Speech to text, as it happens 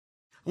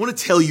I want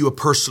to tell you a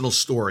personal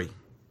story.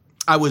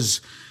 I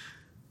was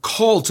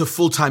called to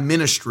full-time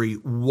ministry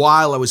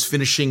while I was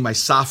finishing my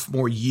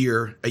sophomore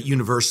year at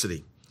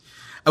university.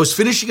 I was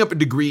finishing up a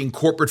degree in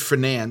corporate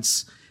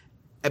finance,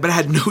 but I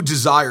had no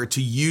desire to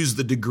use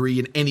the degree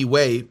in any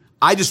way.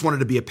 I just wanted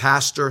to be a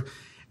pastor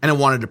and I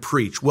wanted to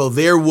preach. Well,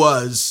 there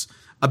was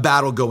a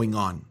battle going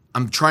on.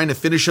 I'm trying to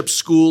finish up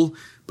school,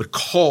 but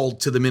called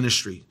to the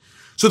ministry.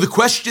 So the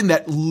question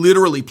that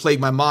literally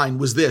plagued my mind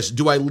was this: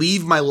 do I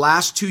leave my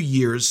last 2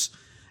 years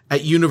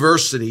at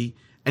university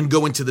and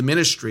go into the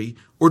ministry,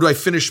 or do I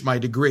finish my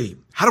degree?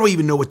 How do I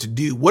even know what to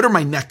do? What are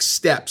my next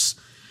steps?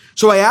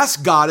 So I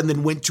asked God and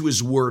then went to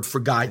his word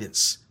for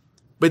guidance.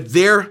 But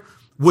there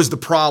was the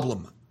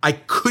problem. I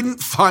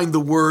couldn't find the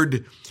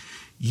word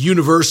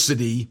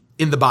university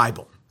in the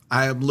Bible.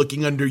 I am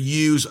looking under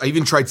U's. I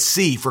even tried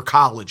C for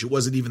college. It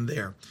wasn't even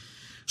there.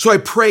 So I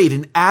prayed,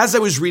 and as I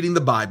was reading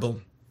the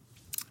Bible,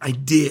 I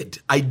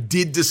did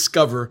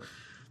discover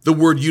the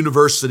word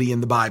university in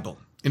the Bible.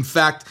 In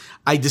fact,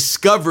 I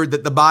discovered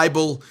that the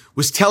Bible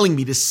was telling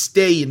me to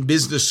stay in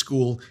business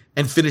school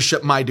and finish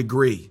up my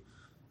degree.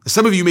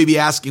 Some of you may be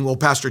asking, well,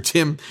 Pastor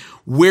Tim,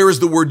 where is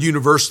the word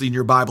university in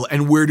your Bible,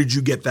 and where did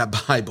you get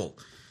that Bible?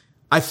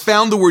 I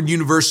found the word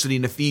university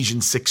in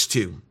Ephesians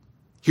 6:2.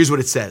 Here's what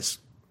it says: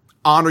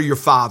 honor your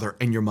father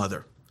and your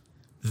mother.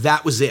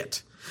 That was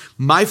it.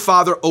 My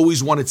father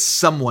always wanted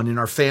someone in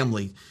our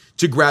family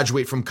to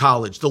graduate from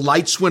college. The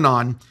lights went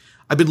on.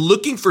 I've been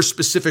looking for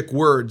specific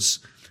words,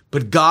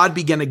 but God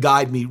began to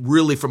guide me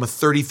really from a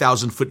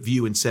 30,000 foot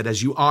view and said,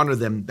 as you honor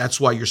them, that's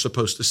why you're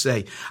supposed to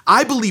say.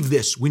 I believe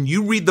this: when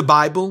you read the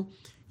Bible,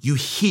 you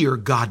hear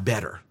God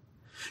better,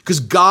 because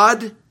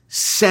God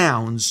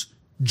sounds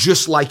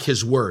just like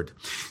his word.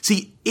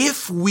 See,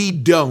 if we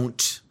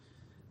don't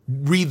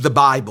read the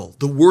Bible,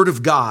 the word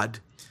of God,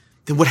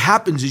 then what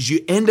happens is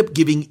you end up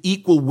giving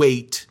equal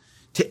weight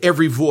to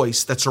every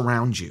voice that's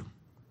around you.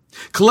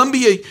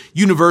 Columbia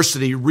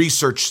University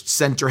Research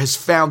Center has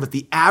found that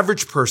the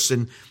average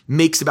person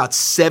makes about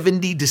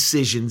 70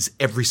 decisions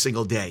every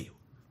single day.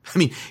 I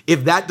mean,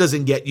 if that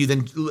doesn't get you,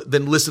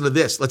 then listen to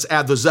this. Let's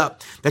add those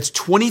up. That's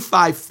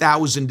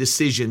 25,000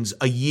 decisions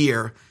a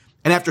year.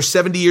 And after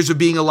 70 years of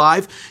being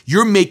alive,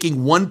 you're making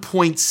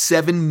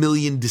 1.7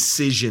 million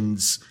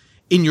decisions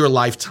in your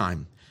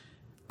lifetime.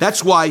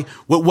 That's why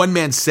what one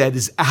man said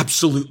is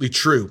absolutely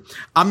true.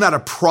 I'm not a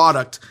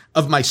product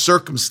of my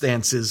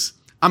circumstances.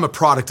 I'm a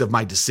product of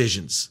my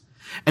decisions.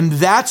 And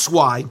that's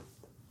why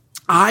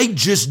I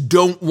just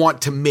don't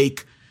want to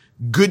make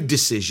good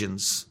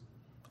decisions.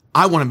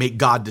 I want to make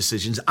God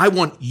decisions. I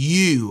want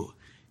you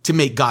to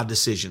make God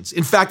decisions.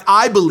 In fact,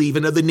 I believe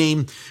another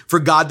name for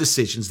God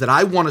decisions that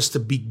I want us to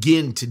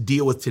begin to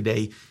deal with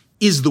today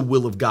is the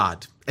will of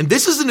God. And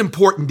this is an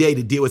important day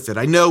to deal with it.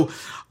 I know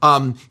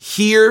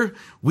here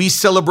we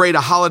celebrate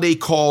a holiday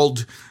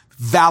called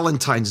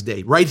Valentine's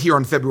Day, right here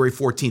on February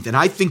 14th. And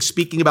I think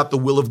speaking about the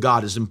will of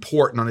God is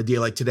important on a day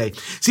like today.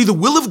 See, the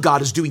will of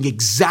God is doing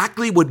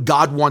exactly what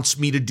God wants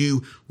me to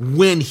do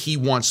when he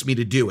wants me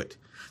to do it.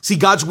 See,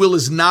 God's will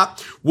is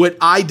not what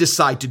I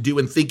decide to do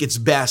and think it's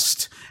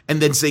best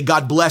and then say,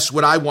 God bless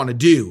what I want to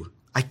do.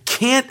 I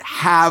can't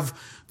have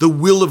the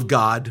will of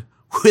God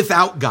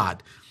without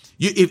God.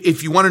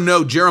 If you want to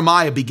know,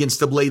 Jeremiah begins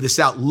to lay this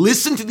out.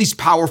 Listen to these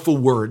powerful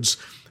words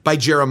by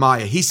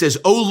Jeremiah. He says,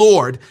 "O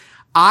Lord,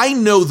 I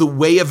know the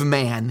way of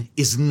man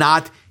is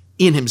not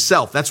in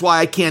himself." That's why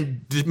I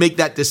can't make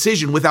that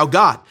decision without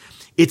God.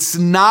 It's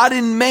not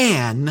in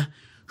man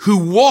who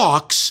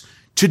walks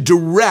to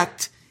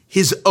direct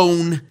his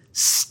own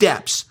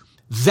steps.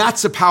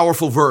 That's a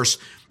powerful verse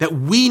that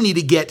we need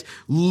to get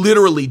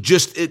literally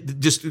just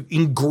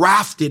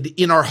engrafted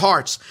in our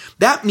hearts.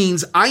 That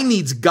means I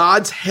need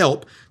God's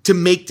help to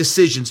make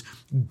decisions.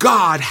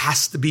 God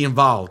has to be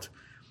involved.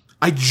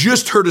 I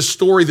just heard a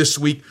story this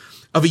week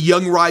of a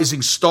young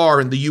rising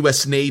star in the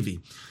U.S. Navy.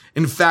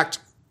 In fact,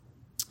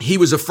 he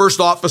was a first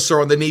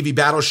officer on the Navy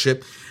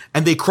battleship,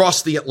 and they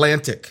crossed the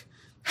Atlantic.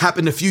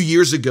 Happened a few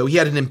years ago. He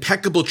had an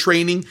impeccable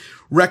training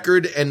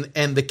record,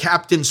 and the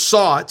captain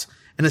saw it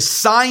and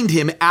assigned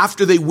him,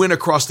 after they went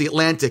across the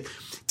Atlantic,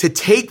 to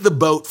take the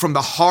boat from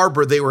the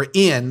harbor they were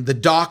in, the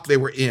dock they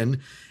were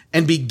in,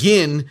 and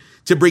begin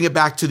to bring it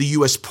back to the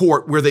U.S.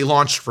 port where they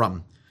launched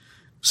from.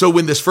 So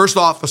when this first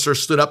officer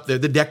stood up there,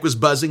 the deck was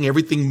buzzing.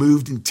 Everything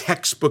moved in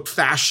textbook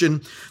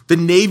fashion. The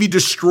Navy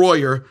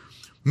destroyer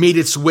made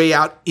its way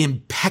out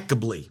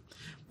impeccably.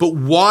 But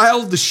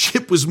while the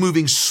ship was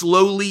moving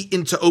slowly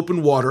into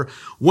open water,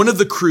 one of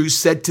the crew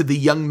said to the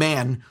young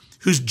man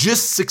who's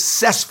just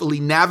successfully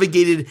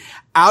navigated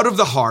out of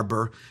the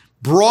harbor,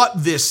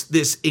 brought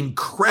this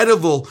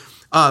incredible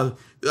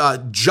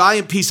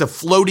giant piece of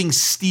floating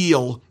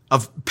steel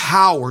of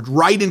power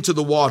right into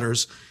the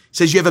waters,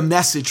 says, "You have a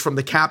message from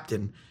the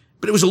captain."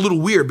 But it was a little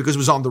weird because it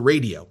was on the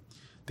radio.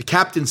 The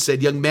captain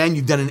said, "Young man,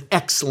 you've done an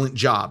excellent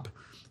job."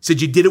 He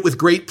said, "You did it with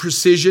great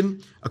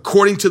precision,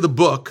 according to the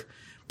book,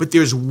 but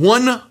there's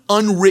one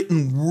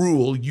unwritten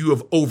rule you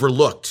have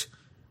overlooked."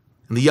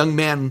 And the young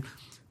man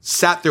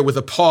sat there with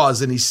a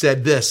pause and he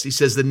said this. He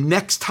says, the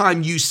next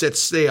time you set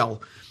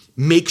sail,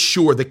 make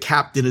sure the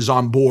captain is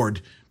on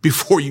board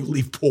before you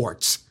leave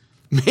ports.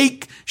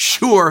 Make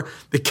sure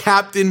the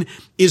captain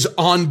is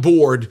on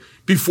board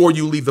before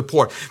you leave the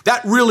port.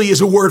 That really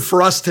is a word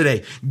for us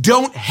today.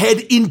 Don't head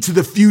into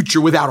the future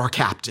without our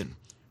captain.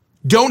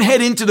 Don't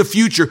head into the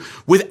future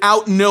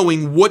without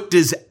knowing what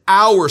does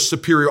our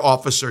superior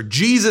officer,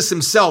 Jesus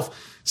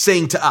himself,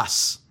 saying to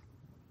us.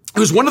 It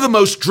was one of the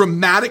most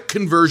dramatic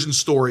conversion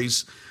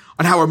stories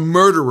on how a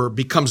murderer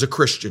becomes a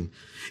Christian.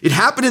 It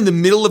happened in the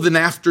middle of an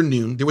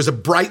afternoon. There was a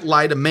bright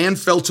light. A man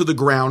fell to the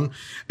ground.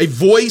 A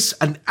voice,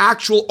 an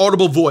actual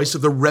audible voice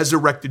of the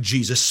resurrected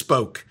Jesus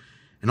spoke.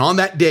 And on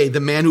that day, the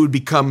man who would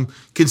become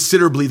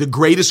considerably the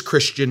greatest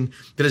Christian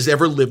that has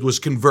ever lived was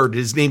converted.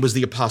 His name was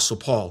the Apostle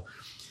Paul.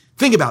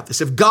 Think about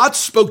this. If God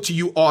spoke to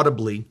you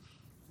audibly,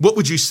 what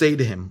would you say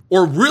to him?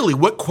 Or really,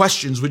 what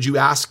questions would you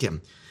ask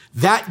him?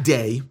 That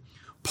day,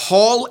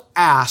 Paul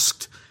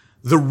asked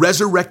the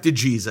resurrected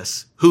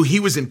Jesus, who he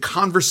was in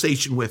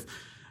conversation with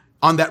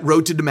on that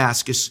road to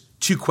Damascus,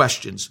 2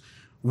 questions,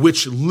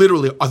 which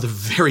literally are the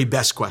very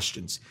best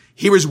questions.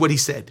 Here is what he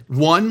said.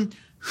 1,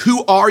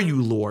 who are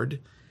you, Lord?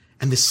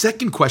 And the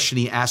second question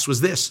he asked was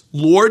this,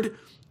 Lord,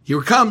 here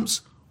it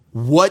comes.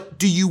 What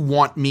do you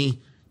want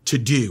me to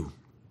do?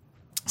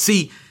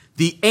 See,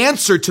 the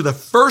answer to the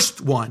first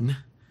one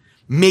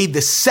made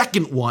the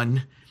second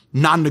one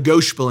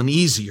non-negotiable and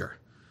easier.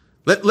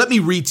 Let me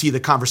read to you the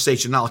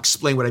conversation and I'll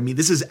explain what I mean.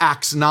 This is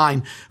Acts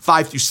 9,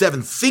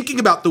 5-7. Thinking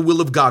about the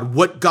will of God,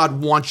 what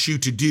God wants you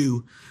to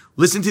do.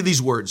 Listen to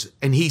these words.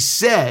 And he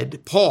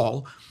said,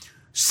 Paul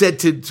said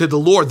to the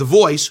Lord, the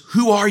voice,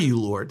 who are you,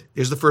 Lord?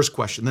 Here's the first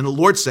question. Then the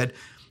Lord said,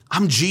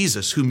 I'm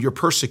Jesus, whom you're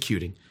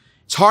persecuting.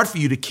 It's hard for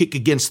you to kick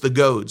against the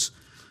goads.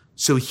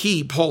 So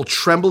he, Paul,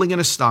 trembling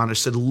and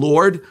astonished, said,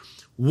 Lord,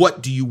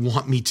 what do you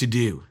want me to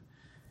do?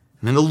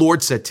 And then the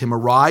Lord said to him,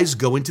 arise,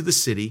 go into the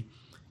city.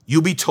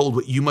 You'll be told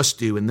what you must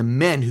do. And the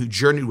men who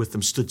journeyed with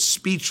them stood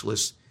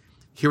speechless,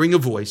 hearing a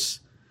voice,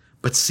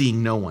 but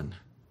seeing no one.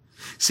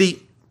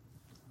 See,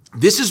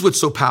 this is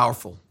what's so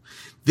powerful.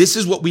 This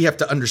is what we have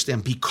to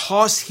understand.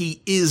 Because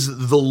he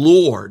is the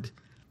Lord,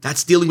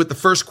 that's dealing with the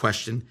first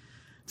question,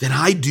 then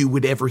I do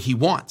whatever he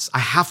wants. I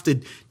have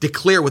to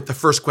declare what the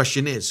first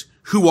question is.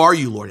 Who are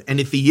you, Lord? And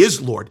if he is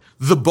Lord,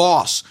 the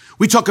boss.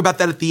 We talk about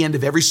that at the end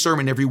of every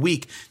sermon every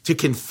week, to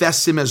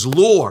confess him as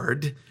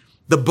Lord,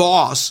 the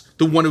boss,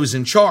 the one who is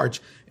in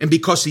charge. And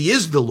because he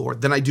is the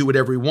Lord, then I do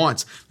whatever he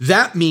wants.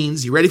 That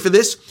means, you ready for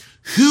this?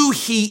 Who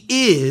he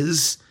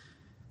is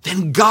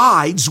then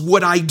guides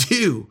what I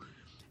do.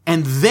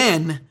 And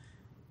then,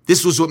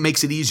 this was what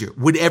makes it easier.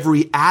 Whatever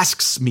he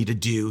asks me to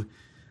do,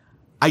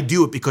 I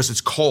do it because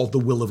it's called the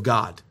will of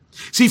God.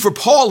 See, for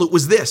Paul, it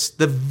was this.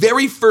 The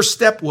very first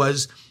step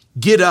was,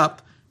 get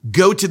up,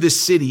 go to this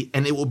city,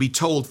 and it will be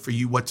told for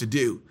you what to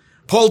do.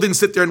 Paul didn't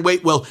sit there and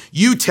wait, well,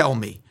 you tell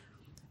me.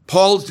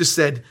 Paul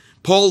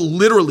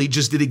literally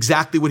just did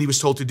exactly what he was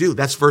told to do.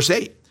 That's verse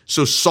 8.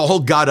 So Saul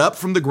got up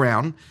from the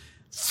ground,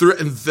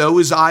 and though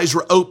his eyes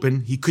were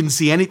open, he couldn't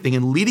see anything.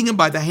 And leading him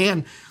by the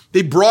hand,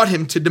 they brought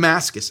him to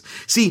Damascus.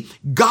 See,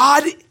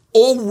 God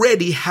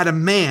already had a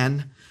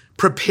man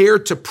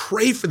prepared to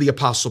pray for the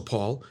Apostle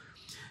Paul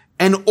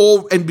and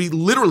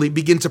literally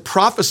begin to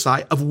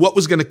prophesy of what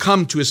was going to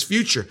come to his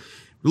future.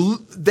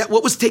 That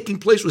what was taking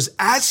place was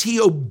as he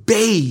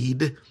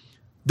obeyed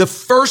the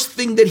first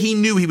thing that he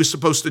knew he was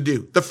supposed to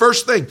do, the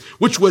first thing,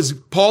 which was,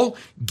 Paul,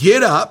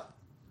 get up,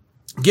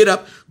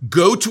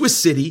 go to a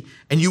city,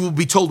 and you will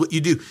be told what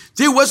you do.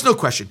 There was no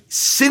question.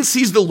 Since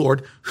he's the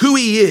Lord, who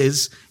he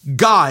is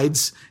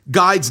guides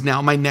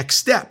now my next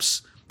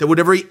steps. That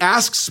whatever he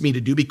asks me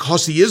to do,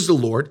 because he is the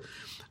Lord,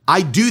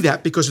 I do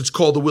that because it's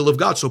called the will of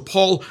God. So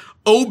Paul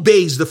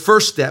obeys the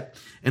first step,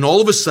 and all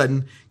of a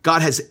sudden,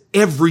 God has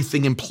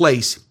everything in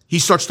place. He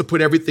starts to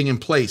put everything in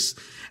place.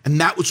 And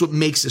that was what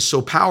makes this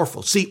so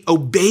powerful. See,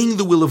 obeying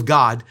the will of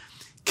God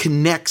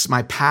connects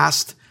my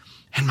past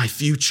and my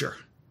future.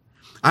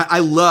 I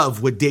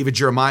love what David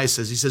Jeremiah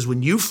says. He says,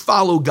 when you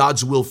follow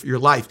God's will for your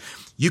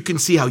life, you can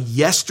see how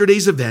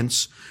yesterday's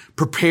events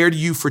prepared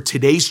you for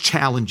today's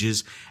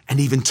challenges and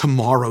even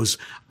tomorrow's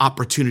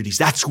opportunities.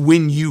 That's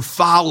when you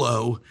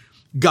follow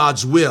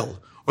God's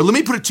will. Or let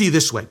me put it to you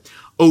this way.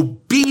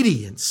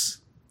 Obedience,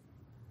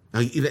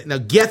 now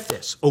get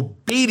this,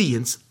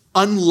 obedience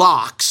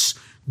unlocks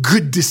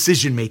good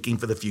decision-making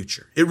for the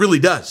future. It really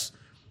does.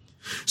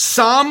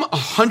 Psalm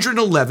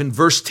 111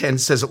 verse 10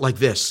 says it like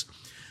this.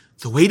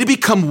 The way to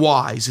become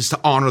wise is to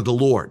honor the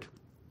Lord.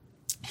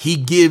 He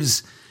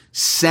gives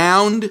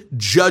sound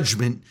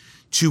judgment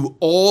to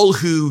all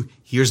who,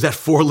 here's that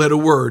 4-letter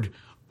word,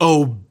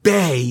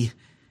 obey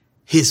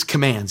his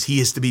commands. He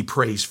is to be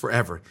praised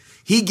forever.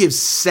 He gives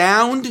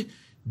sound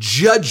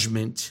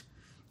judgment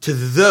to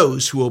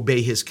those who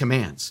obey his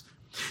commands.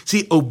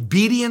 See,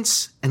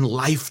 obedience and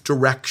life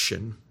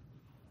direction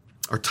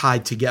are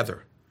tied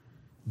together.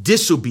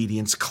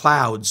 Disobedience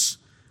clouds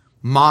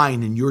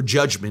mine and your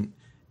judgment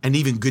and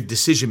even good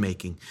decision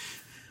making.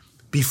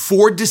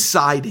 Before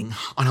deciding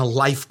on a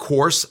life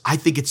course, I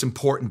think it's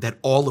important that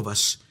all of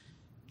us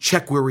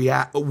check where we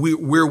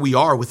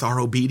are with our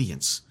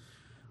obedience.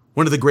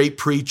 One of the great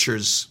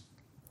preachers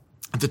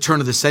at the turn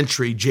of the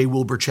century, J.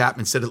 Wilbur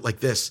Chapman, said it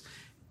like this: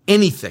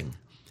 anything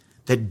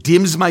that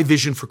dims my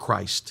vision for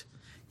Christ,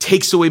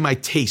 takes away my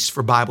taste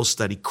for Bible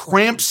study,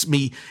 cramps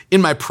me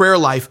in my prayer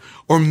life,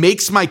 or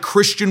makes my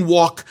Christian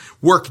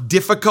work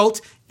difficult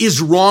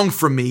is wrong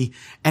for me,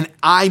 and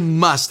I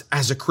must,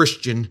 as a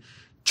Christian,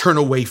 turn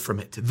away from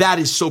it. That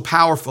is so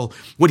powerful.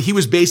 What he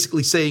was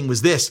basically saying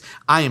was this: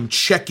 I am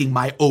checking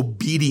my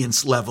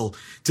obedience level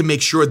to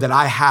make sure that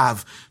I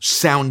have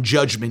sound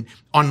judgment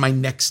on my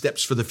next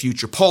steps for the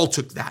future. Paul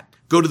took that.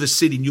 Go to the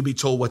city and you'll be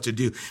told what to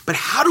do. But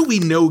how do we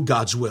know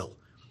God's will?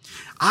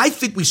 I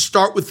think we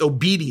start with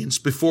obedience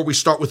before we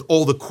start with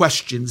all the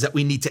questions that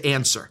we need to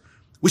answer.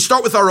 We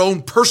start with our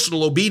own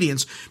personal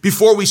obedience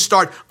before we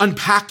start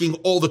unpacking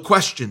all the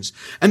questions.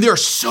 And there are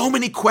so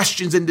many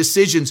questions and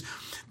decisions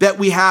that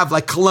we have,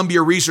 like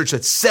Columbia Research,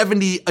 that's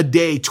 70 a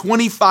day,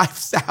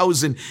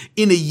 25,000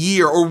 in a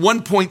year, or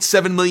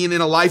 1.7 million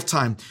in a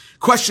lifetime.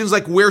 Questions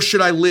like, where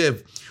should I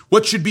live?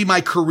 What should be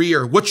my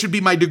career? What should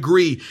be my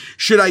degree?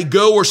 Should I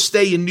go or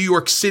stay in New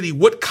York City?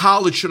 What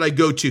college should I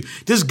go to?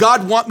 Does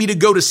God want me to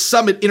go to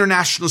Summit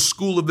International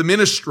School of the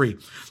Ministry?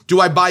 Do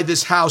I buy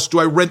this house?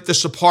 Do I rent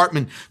this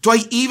apartment? Do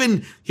I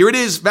even, here it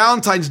is,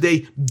 Valentine's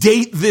Day,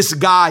 date this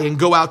guy and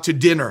go out to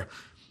dinner?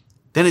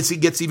 Then it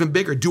gets even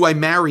bigger. Do I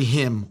marry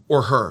him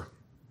or her?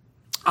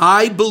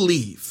 I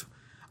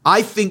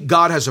think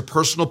God has a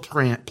personal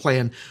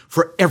plan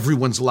for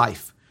everyone's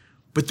life,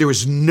 but there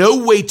is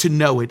no way to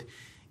know it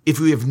if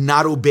we have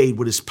not obeyed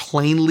what is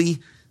plainly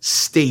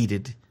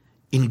stated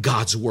in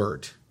God's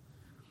word.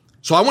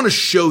 So I want to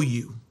show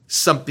you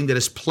something that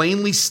is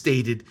plainly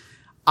stated,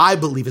 I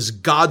believe, is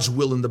God's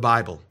will in the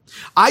Bible.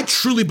 I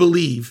truly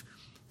believe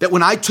that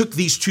when I took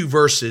these two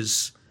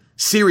verses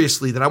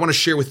seriously that I want to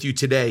share with you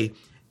today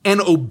and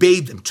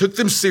obeyed them, took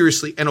them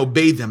seriously and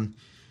obeyed them,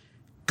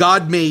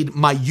 God made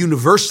my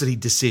university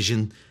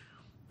decision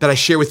that I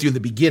share with you in the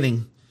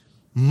beginning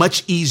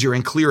much easier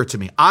and clearer to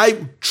me.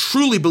 I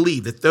truly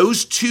believe that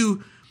these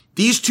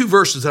two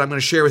verses that I'm going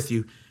to share with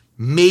you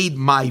made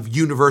my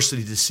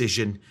university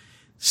decision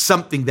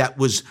something that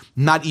was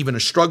not even a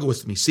struggle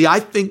with me. See,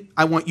 I think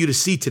I want you to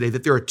see today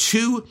that there are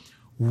two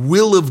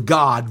will of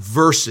God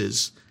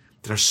verses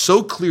that are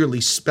so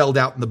clearly spelled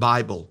out in the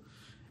Bible.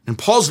 And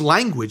Paul's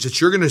language that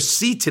you're going to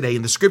see today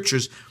in the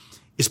scriptures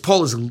is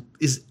Paul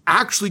is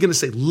actually going to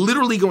say,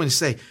 literally going to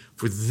say,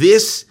 for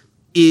this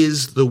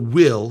is the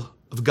will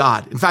of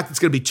God. In fact, it's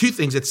going to be two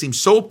things that seem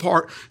so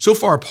far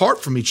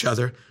apart from each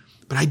other,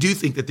 but I do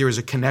think that there is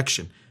a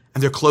connection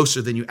and they're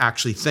closer than you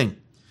actually think.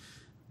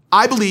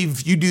 I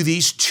believe you do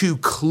these two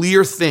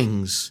clear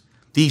things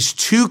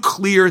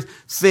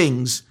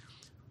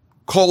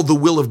called the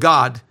will of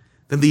God,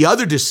 then the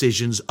other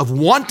decisions of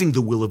wanting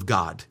the will of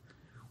God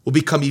will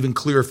become even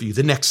clearer for you,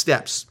 the next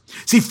steps.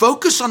 See,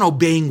 focus on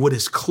obeying what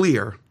is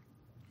clear,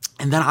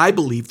 and then I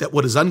believe that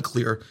what is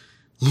unclear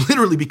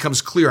literally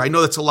becomes clear. I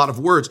know that's a lot of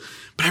words,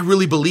 but I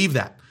really believe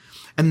that.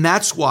 And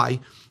that's why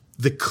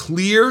the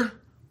clear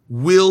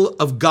will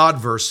of God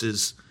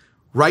verses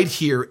right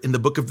here in the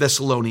book of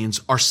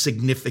Thessalonians are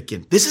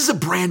significant. This is a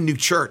brand new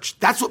church.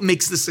 That's what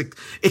makes this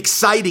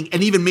exciting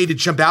and even made it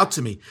jump out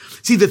to me.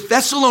 See, the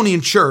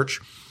Thessalonian church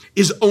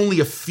is only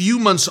a few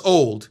months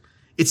old.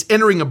 It's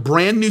entering a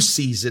brand new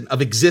season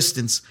of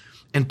existence,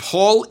 and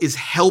Paul is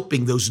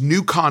helping those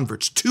new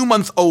converts,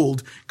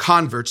 2-month-old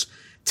converts,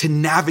 to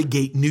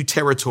navigate new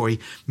territory,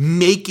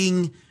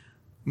 making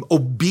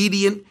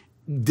obedient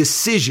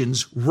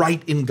decisions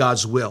right in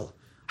God's will.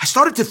 I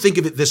started to think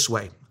of it this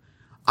way.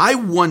 I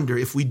wonder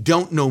if we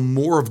don't know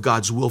more of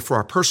God's will for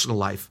our personal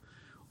life,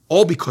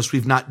 all because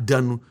we've not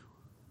done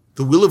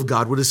the will of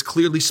God, what is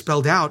clearly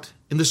spelled out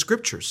in the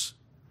scriptures.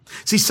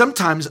 See,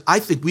 sometimes I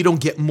think we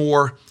don't get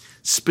more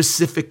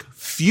specific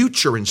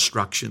future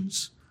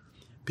instructions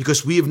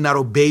because we have not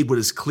obeyed what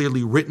is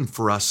clearly written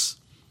for us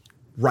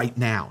right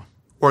now.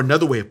 Or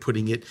another way of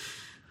putting it,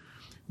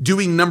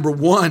 doing number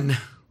one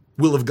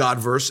will of God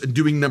verse and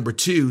doing number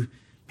two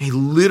may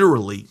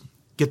literally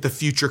get the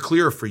future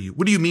clearer for you.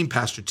 What do you mean,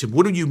 Pastor Tim?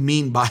 What do you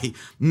mean by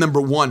number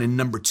one and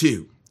number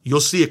two?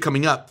 You'll see it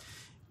coming up.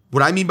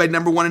 What I mean by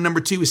number one and number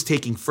two is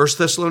taking 1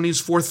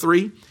 Thessalonians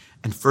 4:3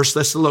 and 1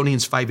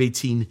 Thessalonians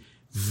 5:18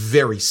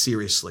 very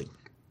seriously.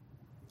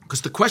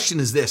 Because the question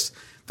is this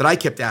that I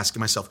kept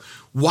asking myself: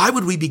 why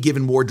would we be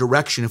given more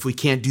direction if we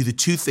can't do the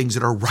two things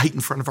that are right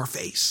in front of our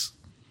face?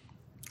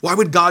 Why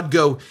would God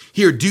go,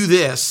 here, do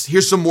this,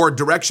 here's some more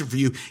direction for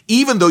you,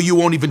 even though you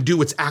won't even do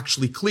what's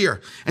actually clear?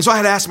 And so I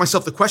had to ask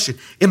myself the question,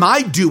 am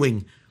I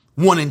doing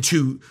 1 and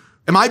 2?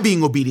 Am I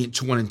being obedient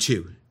to 1 and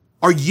 2?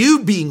 Are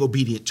you being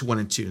obedient to 1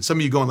 and 2? And some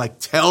of you going like,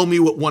 tell me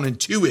what 1 and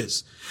 2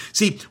 is.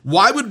 See,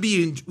 why would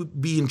we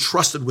be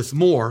entrusted with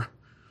more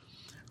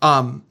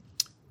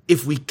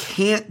if we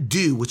can't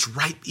do what's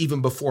right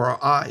even before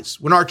our eyes?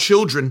 When our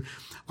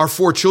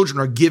 4 children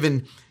are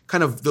given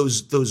kind of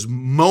those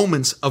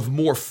moments of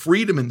more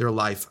freedom in their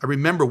life. I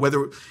remember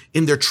whether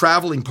in their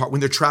traveling part, when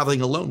they're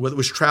traveling alone, whether it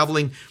was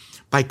traveling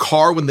by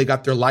car when they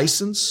got their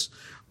license,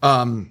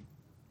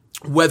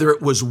 whether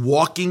it was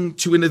walking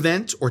to an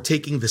event or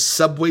taking the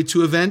subway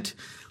to an event,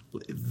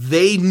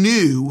 they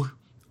knew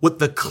what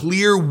the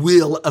clear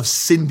will of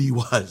Cindy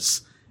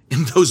was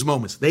in those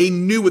moments. They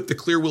knew what the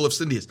clear will of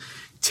Cindy is.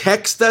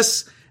 Text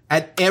us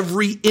at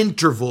every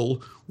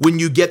interval when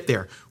you get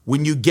there,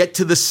 when you get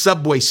to the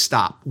subway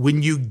stop,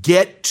 when you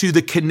get to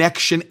the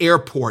connection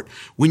airport,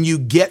 when you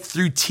get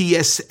through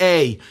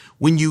TSA,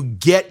 when you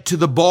get to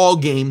the ball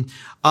game,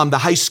 the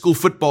high school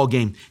football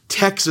game.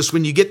 Text us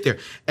when you get there.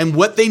 And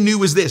what they knew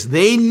was this.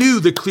 They knew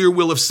the clear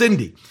will of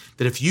Cindy,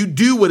 that if you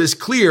do what is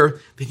clear,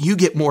 then you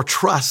get more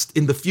trust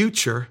in the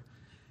future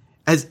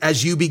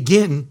as you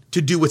begin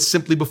to do what's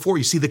simply before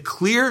you. See, the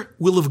clear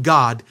will of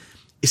God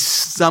is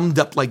summed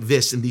up like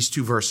this in these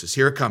two verses.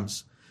 Here it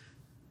comes.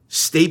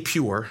 Stay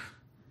pure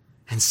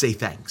and say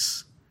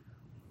thanks.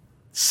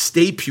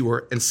 Stay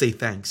pure and say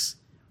thanks.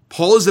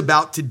 Paul is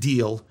about to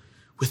deal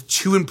with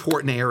two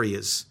important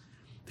areas.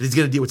 That he's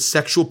going to deal with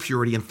sexual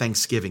purity and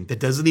thanksgiving. That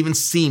doesn't even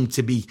seem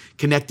to be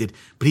connected,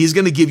 but he's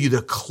going to give you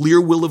the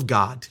clear will of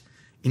God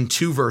in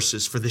two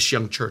verses for this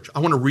young church. I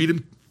want to read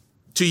them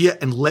to you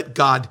and let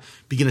God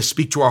begin to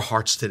speak to our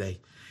hearts today.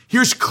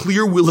 Here's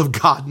clear will of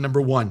God, number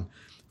 1.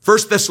 1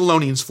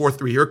 Thessalonians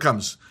 4:3. Here it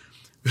comes.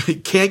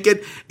 It can't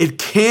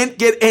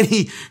get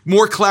any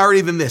more clarity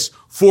than this.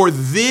 For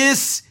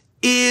this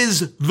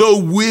is the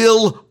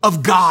will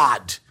of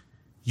God,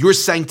 your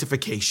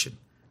sanctification.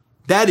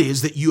 That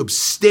is, that you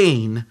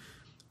abstain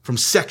from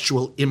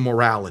sexual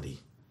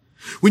immorality.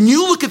 When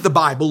you look at the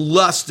Bible,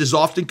 lust is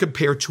often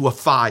compared to a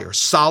fire.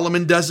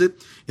 Solomon does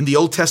it in the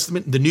Old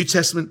Testament. In the New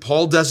Testament,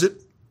 Paul does it.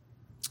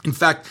 In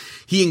fact,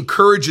 he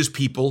encourages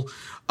people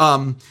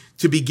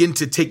to begin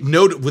to take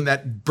note of when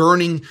that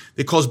burning,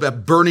 they call it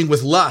that burning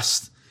with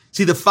lust.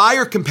 See, the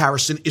fire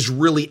comparison is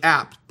really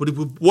apt. But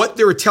what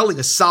they were telling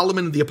us,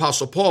 Solomon and the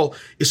Apostle Paul,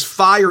 is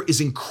fire is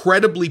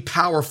incredibly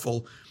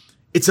powerful.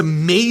 It's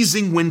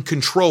amazing when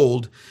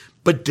controlled,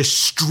 but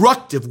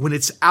destructive when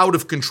it's out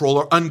of control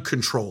or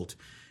uncontrolled.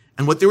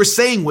 And what they were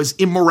saying was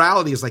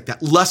immorality is like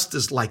that. Lust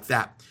is like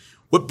that.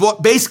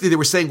 What basically they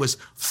were saying was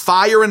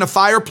fire in a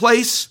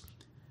fireplace,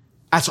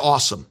 that's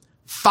awesome.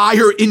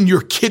 Fire in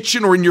your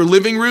kitchen or in your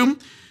living room,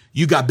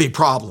 you got big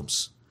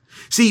problems.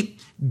 See,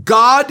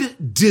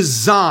 God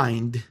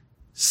designed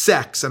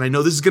sex, and I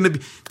know this is going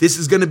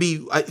to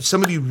be,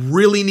 some of you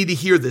really need to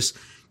hear this,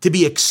 to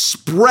be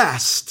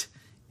expressed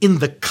in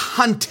the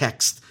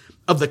context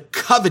of the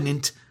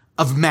covenant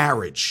of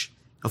marriage.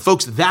 Now,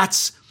 folks,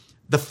 that's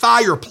the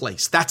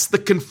fireplace. That's the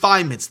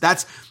confinements.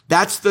 That's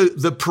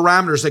the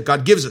parameters that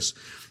God gives us.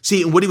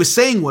 See, and what he was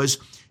saying was,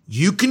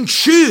 you can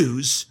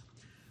choose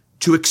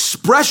to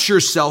express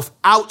yourself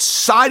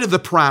outside of the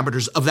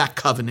parameters of that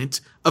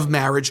covenant of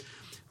marriage.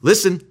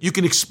 Listen, you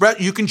can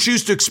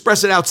choose to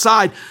express it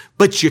outside,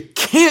 but you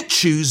can't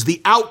choose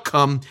the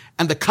outcome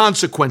and the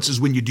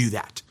consequences when you do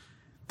that.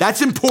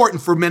 That's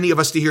important for many of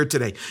us to hear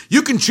today.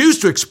 You can choose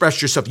to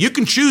express yourself. You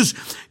can choose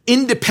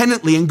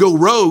independently and go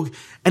rogue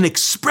and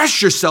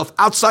express yourself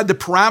outside the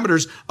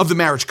parameters of the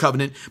marriage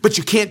covenant, but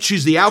you can't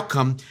choose the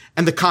outcome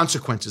and the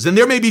consequences. And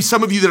there may be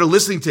some of you that are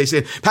listening today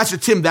saying, Pastor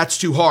Tim, that's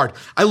too hard.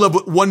 I love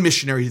what one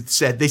missionary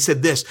said. They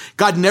said this: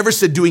 God never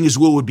said doing his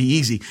will would be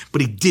easy,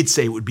 but he did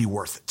say it would be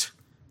worth it.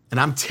 And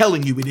I'm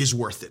telling you, it is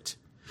worth it.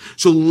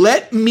 So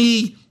let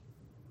me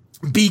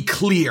be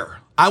clear.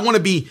 I want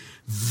to be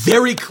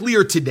very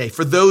clear today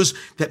for those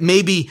that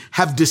maybe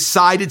have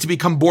decided to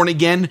become born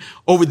again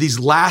over these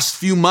last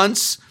few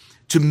months,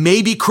 to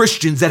maybe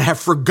Christians that have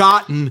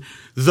forgotten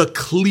the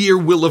clear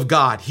will of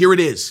God. Here it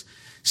is.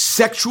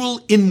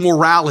 Sexual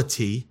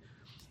immorality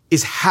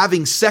is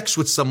having sex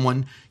with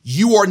someone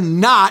you are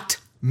not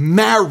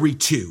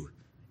married to.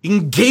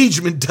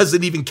 Engagement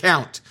doesn't even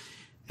count.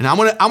 And I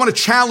want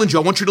to challenge you.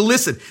 I want you to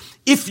listen.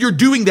 If you're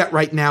doing that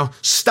right now,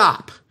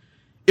 stop.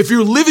 If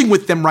you're living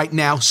with them right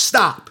now,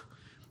 stop.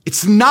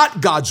 It's not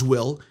God's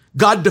will.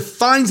 God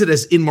defines it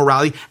as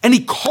immorality, and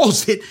he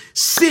calls it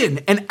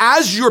sin. And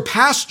as your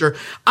pastor,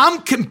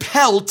 I'm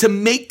compelled to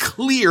make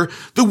clear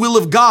the will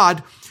of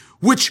God,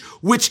 which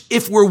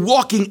if we're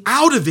walking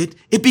out of it,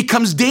 it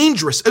becomes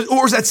dangerous.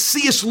 Or as that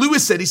C.S.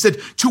 Lewis said, he said,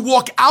 to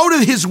walk out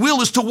of his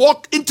will is to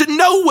walk into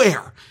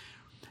nowhere.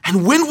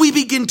 And when we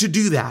begin to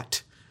do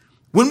that,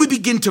 when we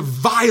begin to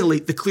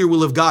violate the clear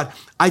will of God,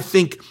 I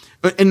think,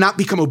 and not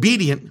become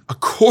obedient,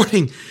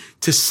 according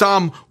to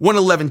Psalm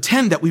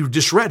 111:10 that we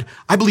just read,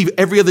 I believe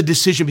every other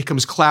decision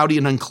becomes cloudy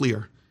and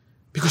unclear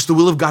because the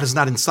will of God is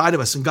not inside of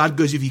us. And God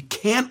goes, if you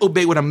can't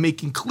obey what I'm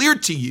making clear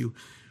to you,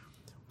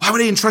 why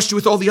would I entrust you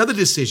with all the other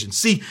decisions?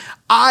 See,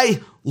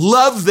 I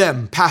love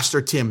them,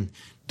 Pastor Tim.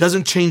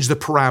 Doesn't change the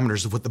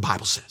parameters of what the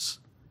Bible says.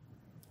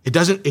 It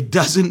doesn't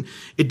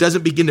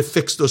begin to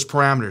fix those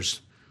parameters.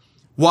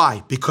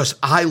 Why? Because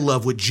I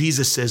love what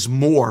Jesus says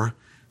more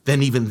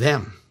than even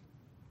them.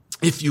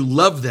 If you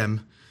love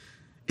them,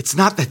 it's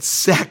not that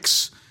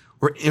sex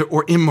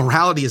or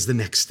immorality is the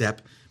next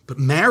step, but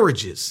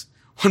marriage is.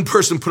 One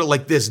person put it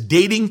like this: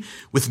 dating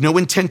with no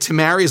intent to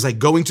marry is like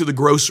going to the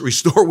grocery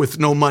store with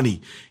no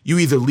money. You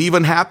either leave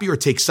unhappy or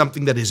take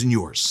something that isn't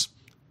yours.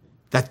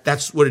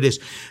 That's what it is.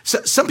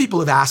 So, some people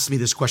have asked me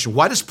this question: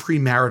 why does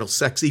premarital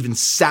sex even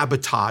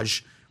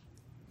sabotage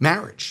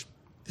marriage?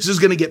 This is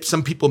going to get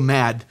some people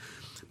mad,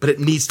 but it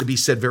needs to be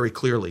said very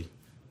clearly.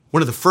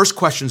 One of the first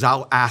questions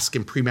I'll ask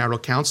in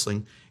premarital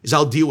counseling is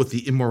I'll deal with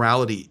the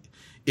immorality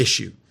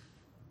issue.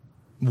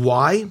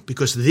 Why?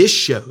 Because this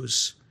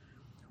shows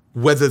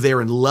whether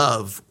they're in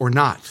love or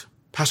not.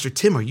 Pastor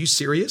Tim, are you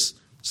serious?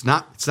 It's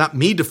not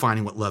me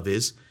defining what love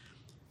is.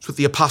 It's what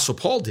the Apostle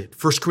Paul did.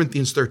 1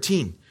 Corinthians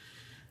 13.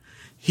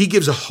 He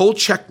gives a whole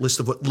checklist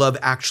of what love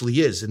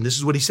actually is. And this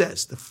is what he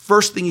says. The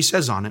first thing he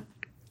says on it: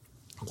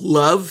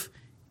 love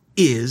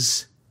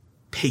is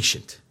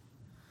patient.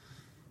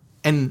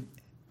 And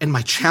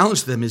my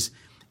challenge to them is,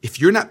 if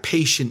you're not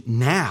patient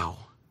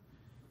now,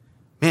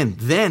 man,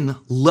 then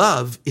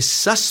love is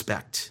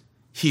suspect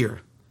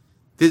here.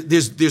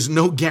 There's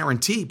no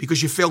guarantee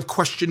because you failed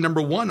question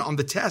number 1 on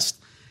the test.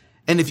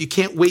 And if you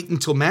can't wait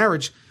until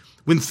marriage,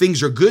 when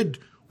things are good,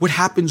 what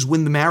happens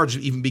when the marriage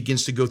even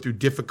begins to go through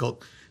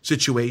difficult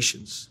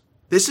situations?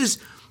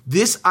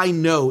 This I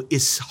know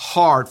is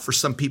hard for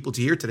some people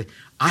to hear today.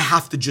 I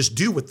have to just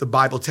do what the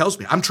Bible tells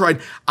me.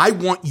 I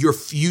want your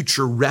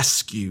future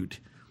rescued.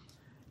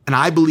 And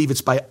I believe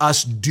it's by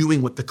us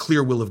doing what the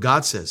clear will of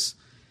God says.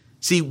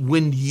 See,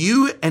 when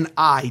you and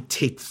I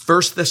take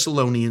 1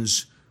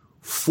 Thessalonians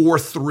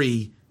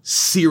 4:3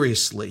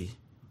 seriously,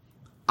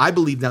 I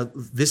believe, now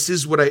this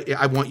is what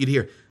I want you to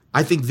hear.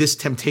 I think this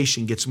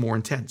temptation gets more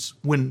intense.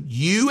 When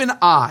you and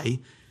I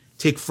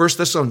take 1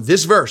 Thessalonians,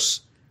 this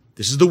verse,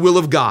 this is the will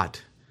of God,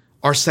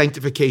 our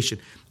sanctification,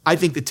 I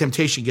think the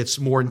temptation gets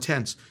more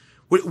intense.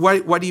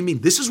 Why do you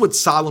mean? This is what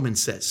Solomon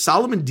says.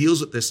 Solomon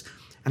deals with this,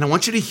 and I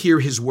want you to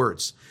hear his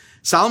words.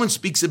 Solomon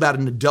speaks about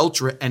an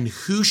adulteress and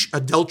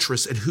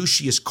who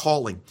she is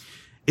calling.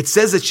 It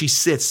says that she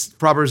sits,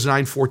 Proverbs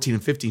 9:14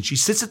 and 15, she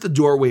sits at the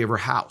doorway of her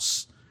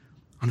house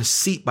on a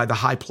seat by the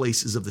high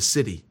places of the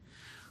city,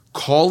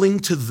 calling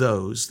to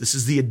those, this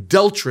is the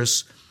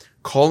adulteress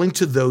calling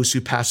to those who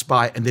pass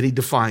by, and then he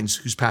defines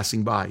who's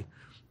passing by,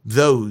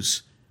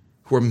 those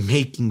who are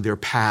making their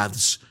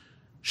paths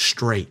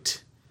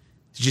straight.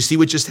 Did you see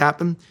what just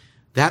happened?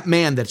 That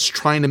man that's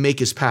trying to make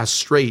his path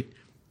straight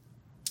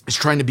is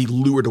trying to be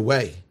lured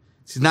away.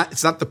 It's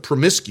not the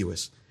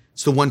promiscuous.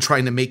 It's the one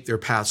trying to make their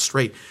path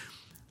straight.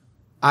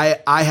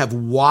 I have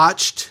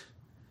watched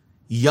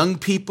young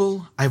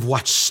people. I've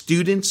watched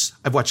students.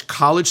 I've watched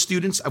college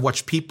students. I've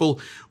watched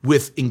people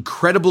with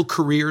incredible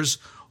careers,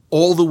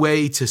 all the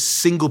way to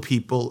single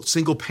people,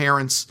 single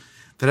parents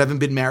that haven't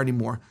been married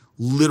anymore,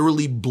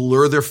 literally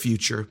blur their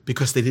future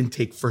because they didn't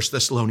take 1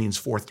 Thessalonians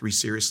 4:3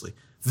 seriously.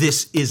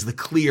 This is the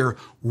clear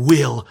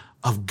will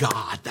of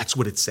God. That's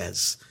what it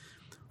says.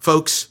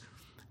 Folks,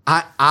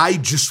 I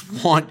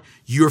just want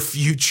your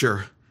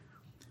future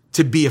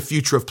to be a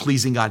future of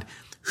pleasing God.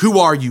 Who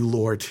are you,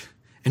 Lord?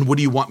 And what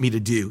do you want me to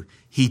do?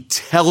 He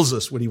tells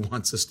us what he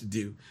wants us to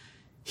do.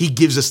 He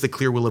gives us the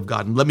clear will of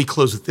God. And let me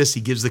close with this.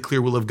 He gives the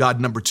clear will of God,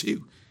 number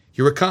 2.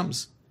 Here it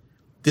comes.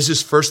 This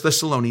is 1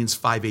 Thessalonians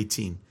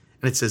 5:18.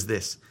 And it says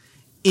this: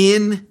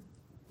 in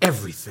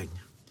everything,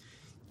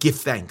 give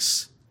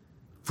thanks,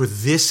 for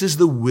this is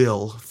the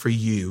will for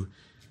you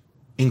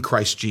in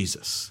Christ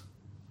Jesus.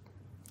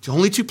 The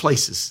only 2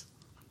 places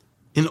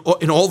in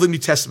all the New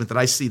Testament that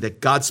I see that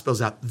God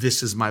spells out,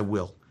 this is my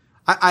will.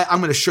 I'm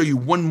going to show you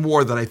one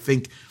more that I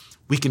think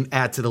we can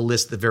add to the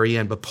list at the very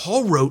end. But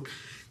Paul wrote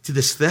to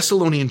this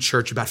Thessalonian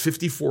church about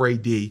 54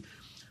 AD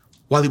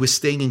while he was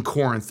staying in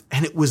Corinth.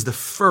 And it was the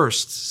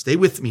first, stay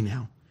with me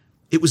now,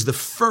 it was the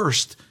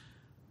first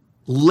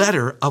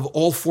letter of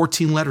all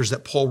 14 letters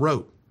that Paul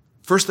wrote.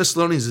 1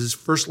 Thessalonians is his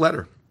first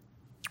letter.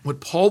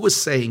 What Paul was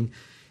saying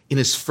in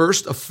his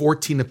first of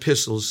 14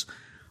 epistles,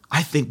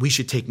 I think we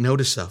should take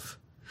notice of.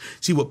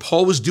 See, what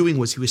Paul was doing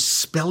was he was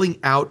spelling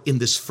out in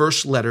this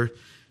first letter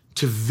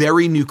to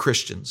very new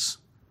Christians,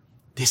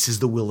 this is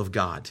the will of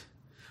God.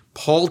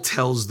 Paul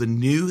tells the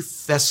new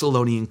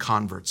Thessalonian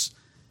converts,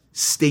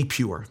 stay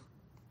pure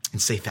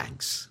and say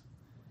thanks.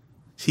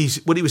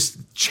 What he was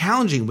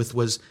challenging with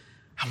was,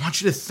 I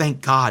want you to thank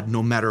God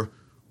no matter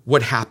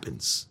what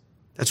happens.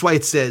 That's why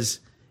it says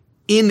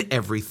in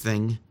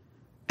everything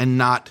and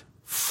not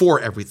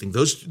for everything.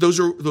 Those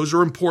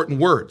are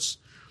important words.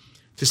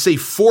 To say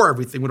for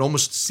everything would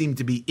almost seem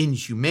to be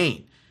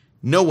inhumane.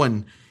 No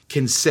one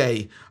can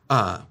say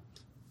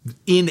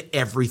in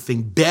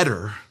everything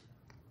better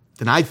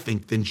than I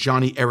think than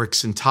Johnny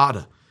Erickson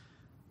Tada,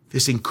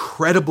 this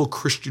incredible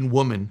Christian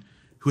woman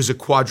who is a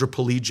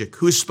quadriplegic,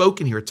 who has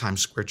spoken here at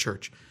Times Square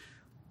Church.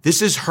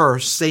 This is her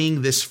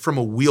saying this from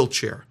a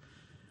wheelchair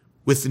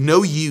with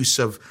no use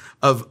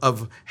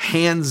of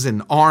hands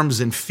and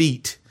arms and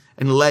feet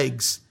and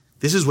legs.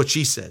 This is what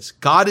she says.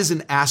 God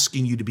isn't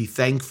asking you to be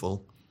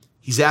thankful.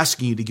 He's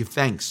asking you to give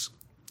thanks.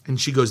 And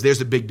she goes,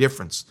 there's a big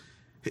difference.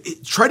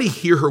 Try to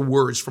hear her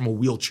words from a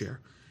wheelchair.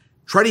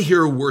 Try to hear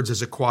her words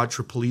as a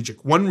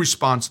quadriplegic. One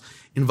response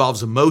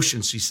involves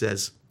emotion, she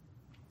says.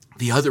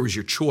 The other is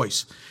your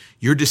choice,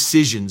 your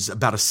decisions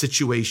about a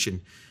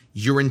situation,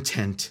 your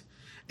intent,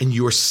 and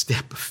your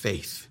step of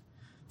faith.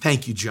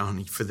 Thank you,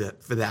 Johnny, for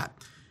that.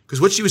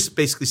 Because what she was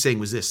basically saying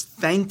was this: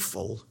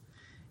 thankful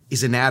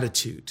is an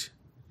attitude.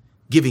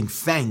 Giving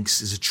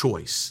thanks is a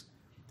choice.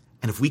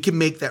 And if we can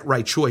make that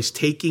right choice,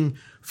 taking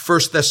 1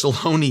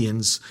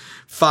 Thessalonians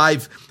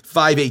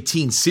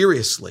 5:18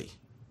 seriously,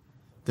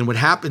 then what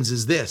happens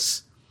is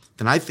this.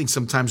 Then I think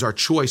sometimes our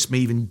choice may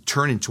even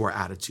turn into our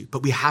attitude.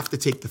 But we have to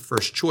take the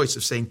first choice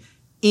of saying,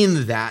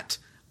 in that,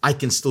 I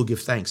can still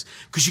give thanks.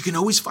 Because you can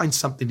always find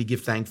something to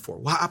give thanks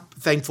for.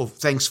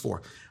 Thanks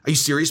for. Are you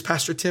serious,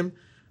 Pastor Tim?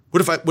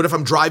 What if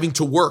I'm driving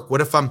to work? What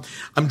if I'm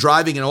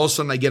driving and all of a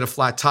sudden I get a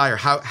flat tire?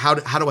 How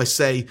do I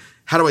say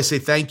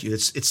thank you?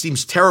 It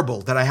seems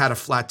terrible that I had a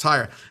flat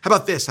tire. How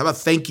about this? How about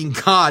thanking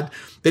God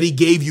that he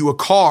gave you a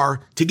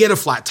car to get a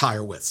flat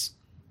tire with?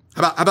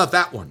 How about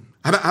that one?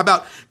 How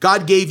about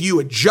God gave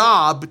you a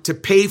job to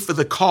pay for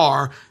the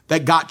car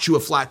that got you a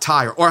flat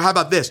tire? Or how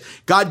about this?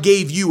 God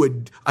gave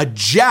you a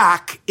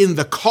jack in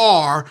the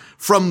car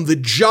from the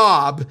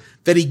job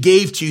that he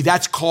gave to you.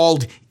 That's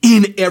called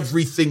in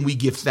everything we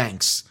give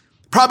thanks.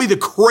 Probably the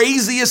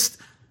craziest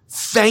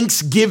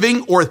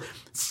thanksgiving or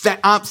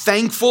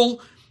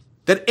thankful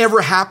that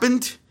ever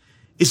happened.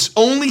 It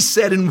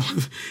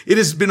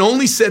has been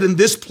only said in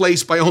this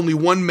place by only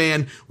one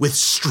man with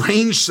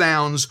strange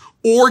sounds,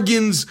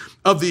 organs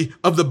of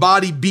the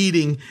body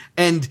beating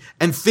and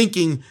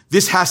thinking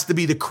this has to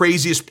be the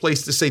craziest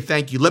place to say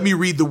thank you. Let me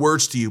read the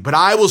words to you. But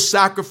I will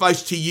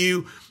sacrifice to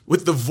you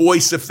with the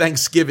voice of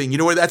thanksgiving. You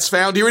know where that's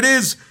found? Here it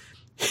is.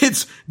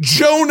 It's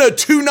Jonah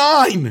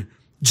 2:9.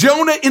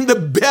 Jonah in the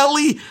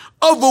belly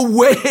of a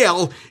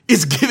whale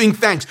is giving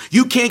thanks.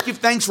 You can't give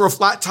thanks for a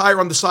flat tire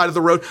on the side of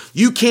the road.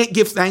 You can't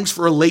give thanks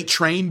for a late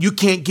train. You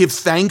can't give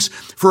thanks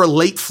for a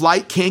late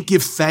flight. Can't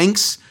give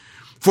thanks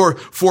for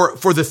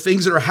the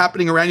things that are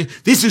happening around you.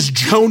 This is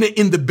Jonah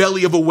in the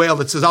belly of a whale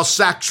that says, I'll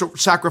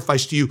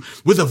sacrifice to you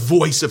with a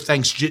voice of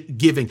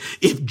thanksgiving.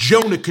 If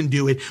Jonah can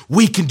do it,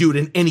 we can do it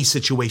in any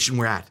situation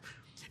we're at.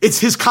 It's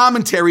his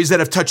commentaries that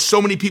have touched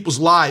so many people's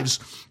lives.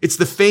 It's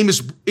the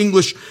famous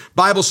English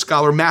Bible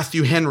scholar,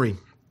 Matthew Henry,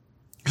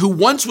 who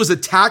once was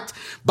attacked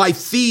by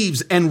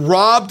thieves and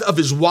robbed of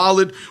his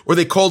wallet, or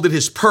they called it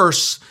his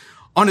purse,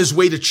 on his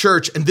way to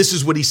church. And this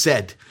is what he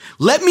said: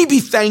 let me be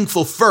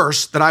thankful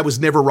first that I was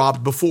never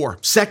robbed before.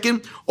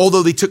 Second,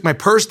 although they took my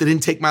purse, they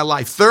didn't take my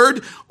life.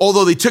 Third,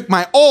 although they took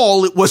my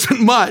all, it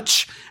wasn't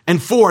much. And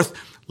fourth,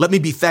 let me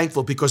be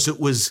thankful because it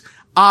was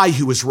I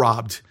who was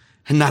robbed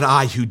and not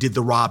I who did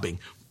the robbing.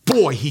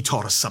 Boy, he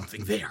taught us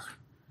something there.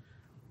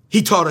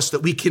 He taught us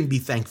that we can be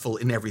thankful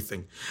in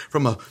everything,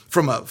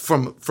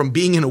 from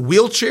being in a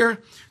wheelchair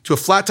to a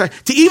flat tire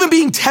to even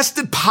being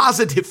tested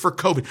positive for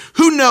COVID.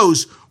 Who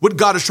knows what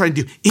God is trying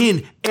to do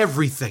in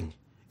everything?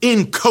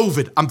 In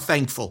COVID, I'm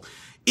thankful.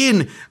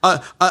 In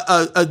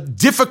a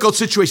difficult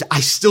situation,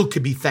 I still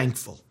could be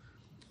thankful.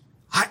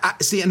 I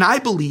see, and I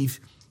believe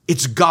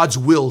it's God's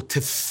will to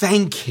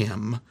thank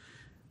him.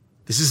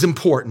 This is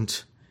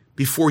important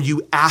before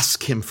you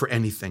ask him for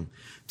anything.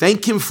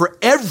 Thank him for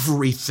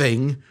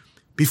everything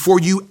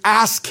before you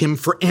ask him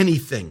for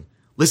anything.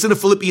 Listen to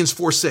Philippians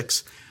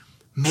 4:6.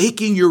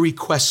 Making your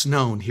requests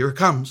known, here it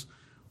comes,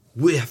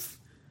 with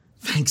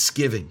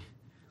thanksgiving.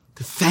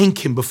 To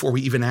thank him before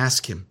we even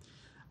ask him.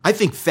 I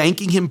think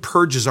thanking him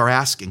purges our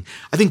asking.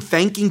 I think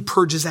thanking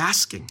purges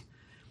asking.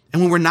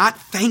 And when we're not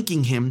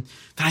thanking him,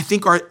 then I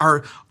think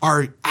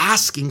our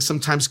asking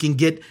sometimes can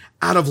get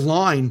out of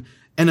line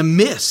and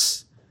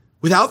amiss.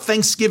 Without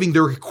thanksgiving,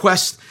 the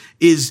request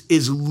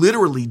is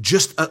literally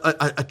just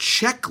a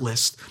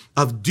checklist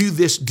of do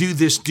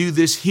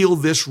this, heal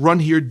this, run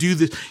here, do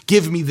this,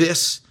 give me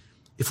this.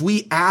 If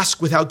we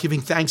ask without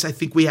giving thanks, I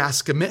think we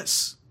ask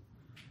amiss.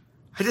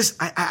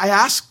 I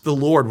asked the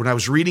Lord when I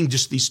was reading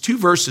just these two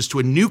verses to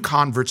a new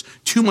convert,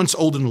 2 months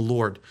old in the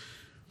Lord.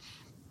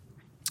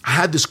 I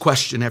had this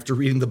question after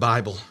reading the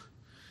Bible.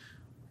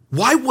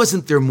 Why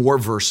wasn't there more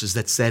verses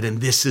that said, and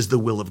this is the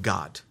will of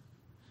God?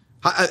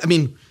 I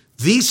mean,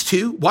 these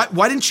two,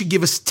 why didn't you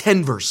give us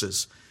 10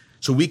 verses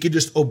so we could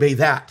just obey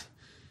that?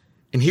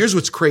 And here's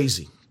what's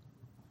crazy.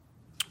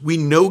 We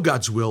know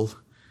God's will,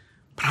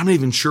 but I'm not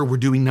even sure we're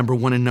doing number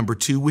 1 and number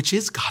 2, which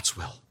is God's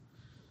will.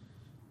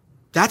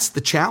 That's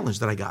the challenge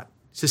that I got.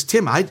 It says,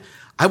 Tim, I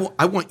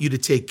want you to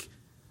take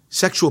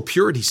sexual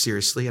purity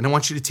seriously, and I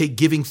want you to take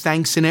giving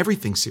thanks in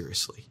everything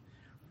seriously.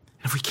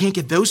 And if we can't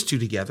get those two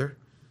together,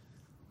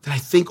 then I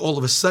think all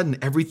of a sudden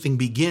everything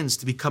begins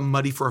to become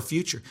muddy for our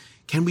future.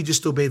 Can we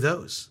just obey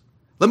those?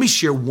 Let me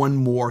share one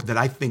more that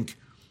I think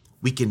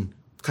we can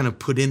kind of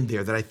put in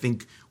there that I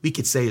think we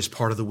could say is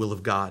part of the will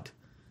of God.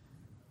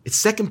 It's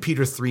 2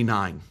 Peter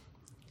 3:9.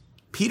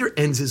 Peter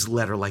ends his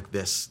letter like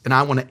this, and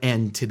I want to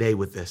end today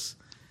with this.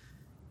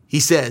 He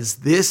says,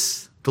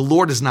 the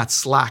Lord is not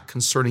slack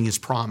concerning his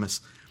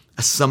promise,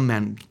 as some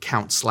men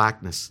count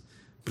slackness,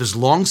 but is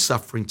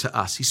long-suffering to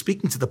us. He's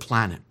speaking to the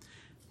planet,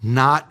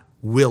 not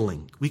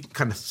willing. We can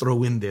kind of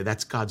throw in there,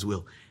 that's God's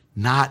will.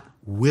 Not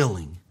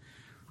willing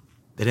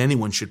that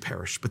anyone should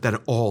perish, but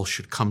that all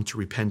should come to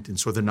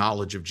repentance or the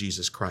knowledge of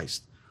Jesus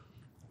Christ.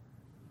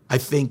 I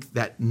think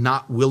that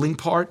not willing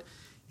part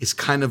is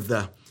kind of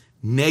the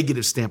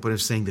negative standpoint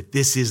of saying that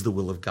this is the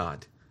will of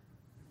God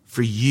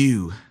for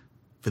you,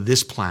 for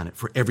this planet,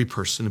 for every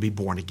person to be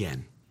born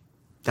again.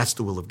 That's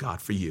the will of God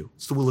for you.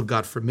 It's the will of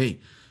God for me,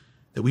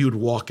 that we would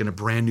walk in a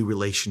brand new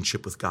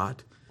relationship with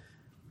God.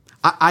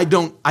 I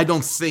don't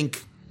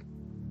think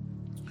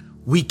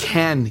we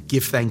can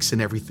give thanks in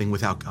everything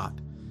without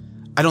God.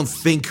 I don't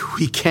think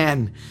we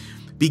can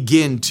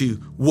begin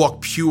to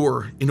walk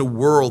pure in a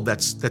world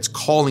that's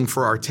calling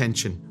for our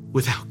attention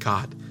without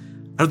God.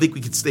 I don't think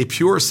we could stay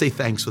pure or say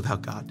thanks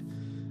without God.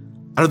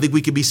 I don't think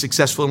we could be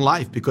successful in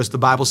life because the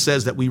Bible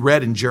says that we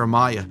read in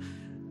Jeremiah,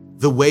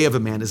 the way of a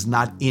man is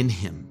not in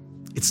him.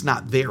 It's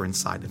not there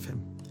inside of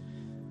him.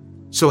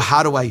 So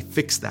how do I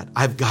fix that?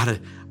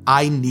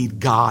 I need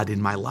God in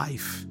my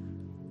life.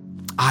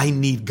 I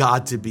need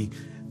God to be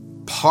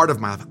part of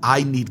my life.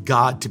 I need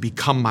God to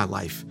become my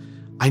life.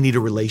 I need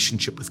a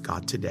relationship with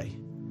God today.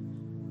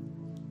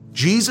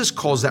 Jesus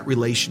calls that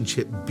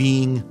relationship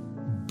being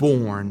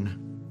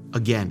born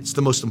again. It's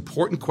the most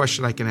important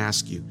question I can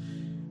ask you.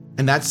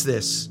 And that's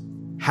this: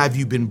 have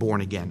you been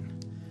born again?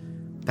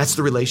 That's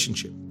the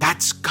relationship.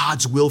 That's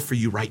God's will for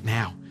you right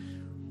now.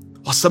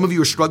 While some of you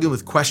are struggling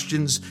with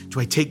questions, do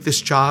I take this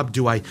job?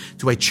 Do I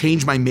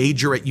change my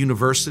major at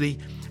university?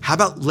 How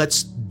about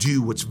let's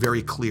do what's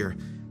very clear.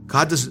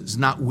 God is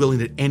not willing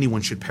that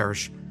anyone should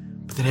perish,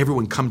 but that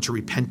everyone come to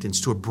repentance,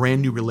 to a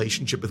brand new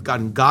relationship with God.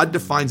 And God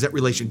defines that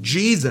relationship.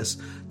 Jesus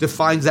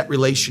defines that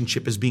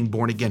relationship as being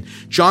born again.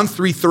 John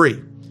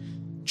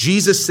 3:3,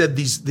 Jesus said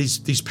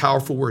these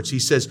powerful words. He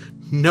says,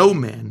 no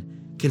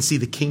man can see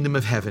the kingdom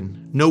of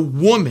heaven. No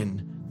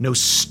woman, no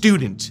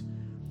student,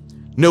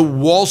 no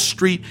Wall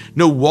Street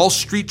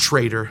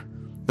trader,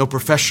 no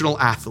professional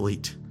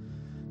athlete,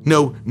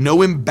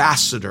 no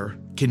ambassador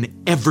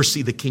can ever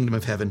see the kingdom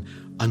of heaven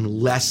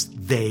unless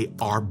they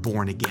are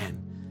born again.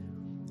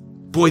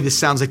 Boy, this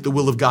sounds like the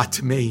will of God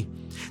to me.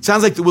 It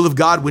sounds like the will of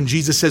God when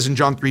Jesus says in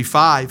John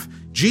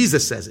 3:5,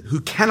 Jesus says it,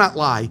 who cannot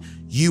lie,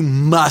 you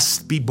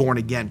must be born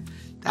again.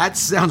 That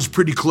sounds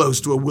pretty close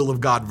to a will of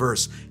God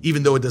verse,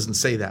 even though it doesn't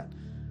say that.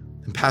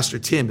 And Pastor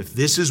Tim, if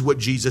this is what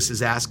Jesus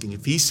is asking,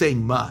 if he's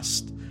saying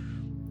must,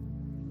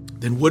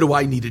 then what do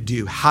I need to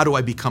do? How do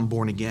I become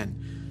born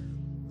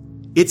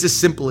again? It's as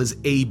simple as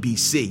A, B,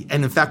 C.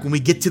 And in fact, when we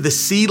get to the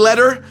C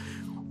letter,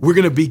 we're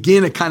going to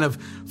begin to kind of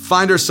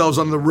find ourselves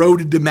on the road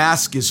to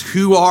Damascus.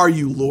 Who are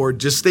you, Lord?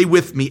 Just stay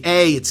with me.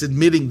 A, it's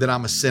admitting that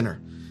I'm a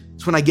sinner.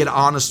 It's when I get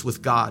honest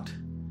with God.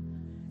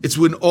 It's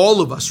when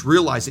all of us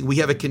realizing we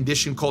have a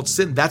condition called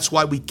sin. That's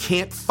why we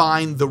can't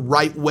find the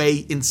right way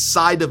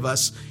inside of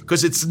us,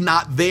 because it's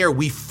not there.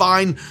 We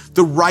find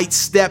the right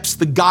steps,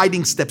 the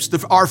guiding steps,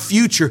 our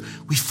future.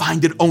 We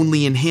find it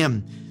only in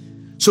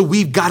Him. So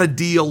we've got to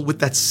deal with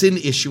that sin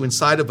issue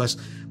inside of us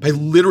by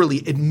literally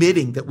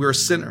admitting that we're a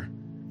sinner.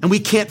 And we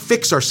can't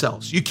fix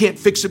ourselves. You can't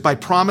fix it by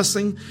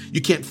promising.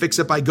 You can't fix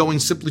it by going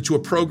simply to a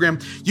program.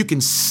 You can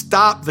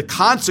stop the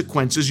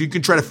consequences. You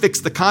can try to fix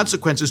the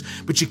consequences,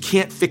 but you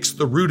can't fix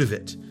the root of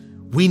it.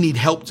 We need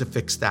help to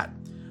fix that.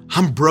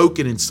 I'm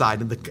broken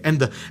inside, and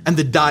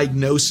the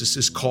diagnosis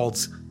is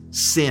called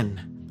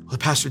sin. Well,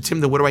 Pastor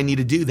Tim, then what do I need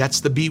to do? That's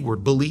the B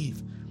word,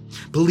 believe.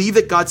 Believe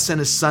that God sent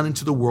His Son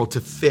into the world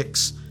to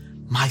fix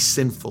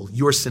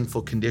your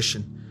sinful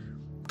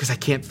condition, because I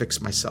can't fix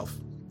myself.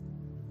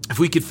 If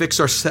we could fix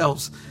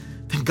ourselves,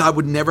 then God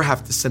would never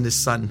have to send His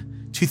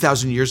Son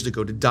 2,000 years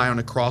ago to die on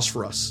a cross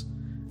for us.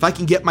 If I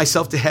can get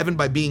myself to heaven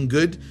by being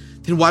good,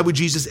 then why would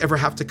Jesus ever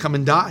have to come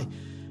and die?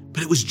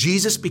 But it was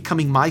Jesus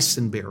becoming my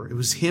sin bearer. It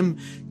was Him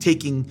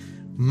taking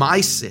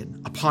my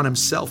sin upon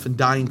Himself and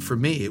dying for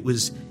me. It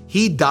was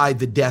He died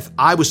the death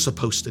I was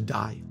supposed to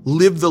die,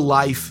 lived the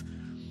life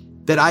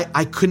that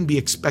I couldn't be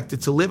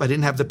expected to live. I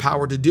didn't have the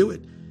power to do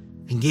it,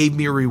 and gave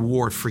me a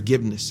reward,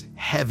 forgiveness,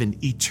 heaven,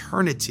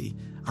 eternity,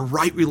 a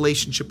right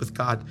relationship with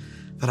God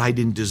that I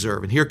didn't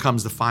deserve. And here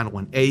comes the final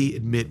one. A,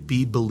 admit.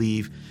 B,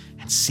 believe.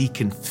 And C,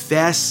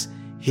 confess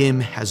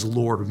Him as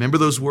Lord. Remember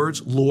those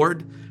words?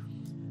 Lord.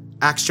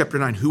 Acts chapter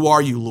 9. Who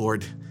are you,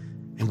 Lord?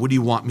 And what do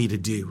you want me to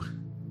do?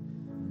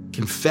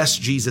 Confess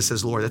Jesus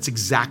as Lord. That's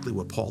exactly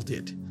what Paul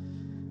did.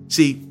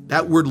 See,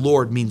 that word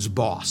Lord means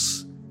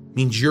boss.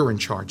 Means you're in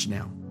charge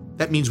now.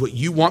 That means what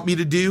you want me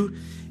to do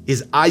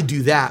is I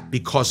do that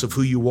because of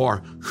who you are.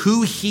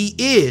 Who He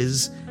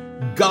is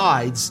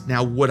guides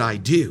now what I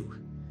do.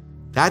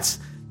 That's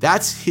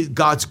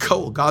God's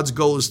goal. God's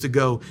goal is to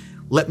go,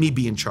 let me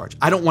be in charge.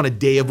 I don't want a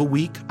day of a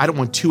week. I don't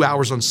want 2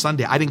 hours on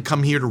Sunday. I didn't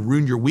come here to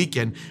ruin your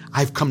weekend.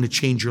 I've come to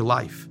change your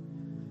life.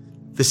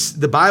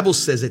 The Bible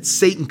says that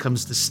Satan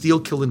comes to steal,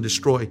 kill, and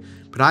destroy,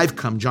 but I've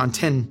come, John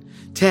 10,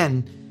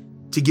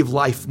 to give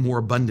life more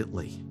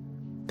abundantly.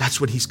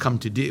 That's what He's come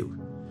to do,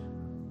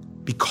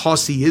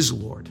 because He is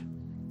Lord.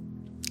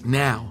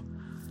 Now,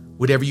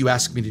 whatever you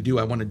ask me to do,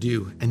 I want to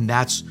do. And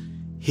that's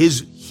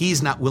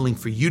He's not willing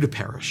for you to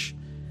perish,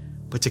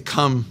 but to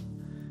come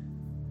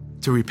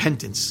to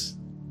repentance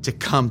to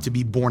come to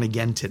be born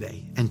again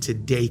today. And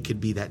today could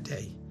be that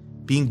day.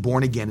 Being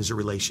born again is a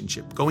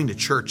relationship. Going to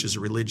church is a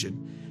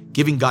religion.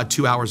 Giving God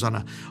 2 hours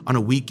on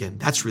a weekend,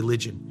 that's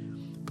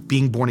religion. But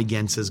being born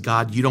again says,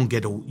 God, you don't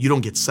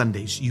get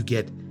Sundays, you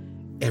get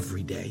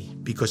every day,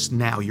 because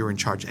now you're in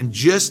charge. And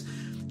Jesus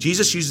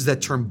uses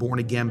that term born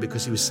again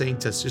because he was saying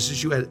to us, just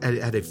as you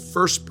had a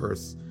first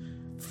birth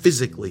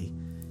physically,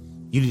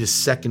 you need a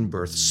second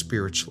birth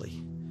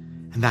spiritually.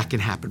 And that can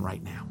happen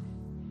right now.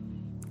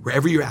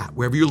 Wherever you're at,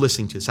 wherever you're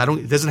listening to this,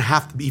 it doesn't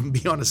have to even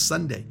be on a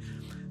Sunday.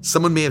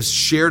 Someone may have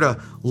shared a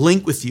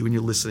link with you and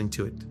you're listening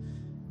to it.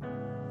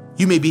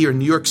 You may be here in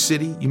New York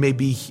City. You may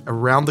be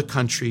around the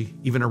country,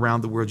 even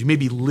around the world. You may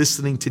be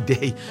listening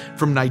today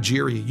from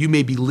Nigeria. You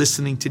may be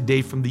listening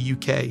today from the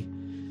UK,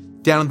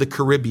 down in the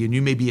Caribbean.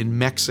 You may be in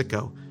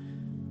Mexico.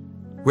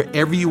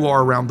 Wherever you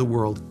are around the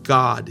world,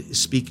 God is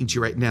speaking to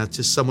you right now,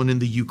 to someone in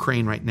the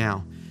Ukraine right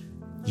now.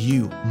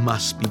 You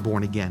must be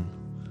born again.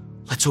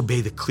 Let's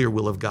obey the clear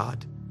will of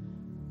God.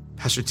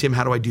 Pastor Tim,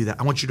 how do I do that?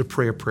 I want you to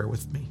pray a prayer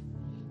with me.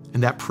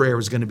 And that prayer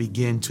is going to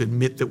begin to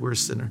admit that we're a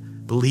sinner.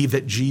 Believe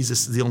that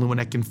Jesus is the only one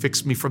that can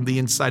fix me from the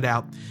inside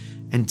out.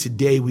 And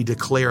today we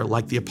declare,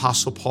 like the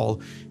Apostle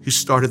Paul, who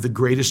started the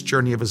greatest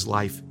journey of his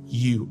life,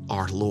 you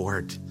are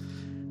Lord.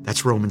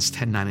 That's Romans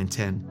 10:9 and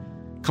 10.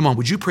 Come on,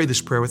 would you pray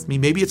this prayer with me?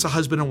 Maybe it's a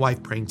husband and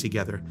wife praying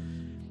together.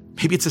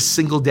 Maybe it's a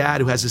single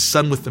dad who has his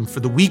son with them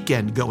for the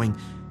weekend going,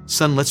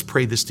 son, let's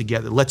pray this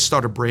together. Let's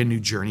start a brand new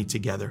journey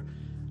together.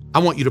 I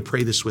want you to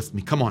pray this with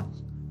me. Come on.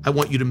 I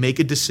want you to make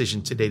a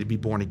decision today to be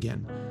born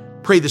again.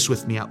 Pray this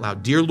with me out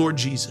loud. Dear Lord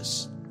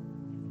Jesus,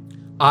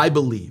 I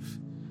believe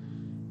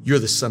you're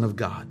the Son of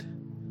God.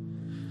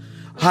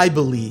 I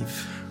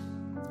believe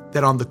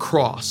that on the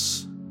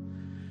cross,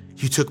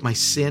 you took my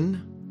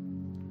sin,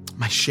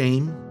 my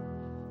shame,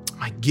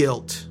 my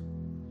guilt,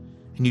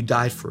 and you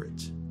died for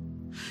it.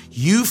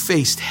 You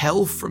faced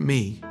hell for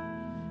me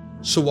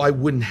so I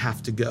wouldn't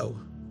have to go.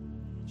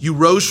 You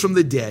rose from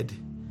the dead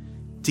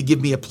to give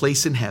me a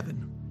place in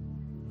heaven,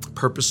 a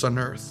purpose on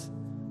earth,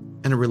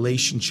 and a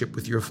relationship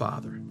with your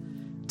Father.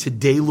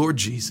 Today, Lord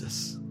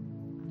Jesus,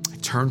 I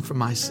turn from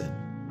my sin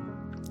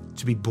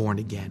to be born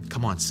again.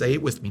 Come on, say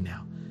it with me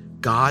now.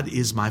 God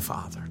is my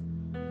Father.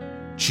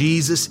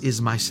 Jesus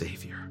is my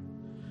Savior.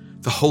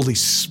 The Holy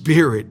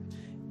Spirit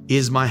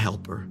is my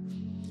helper,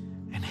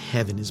 and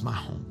heaven is my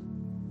home.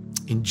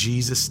 In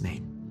Jesus'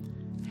 name,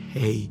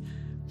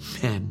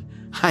 amen.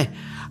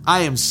 I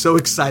am so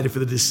excited for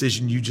the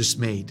decision you just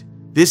made.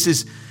 This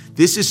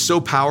is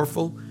so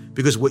powerful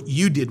because what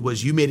you did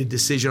was you made a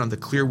decision on the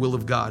clear will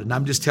of God. And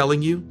I'm just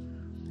telling you,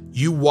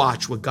 you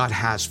watch what God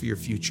has for your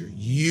future.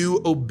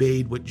 You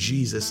obeyed what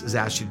Jesus has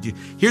asked you to do.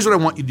 Here's what I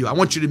want you to do. I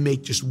want you to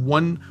make just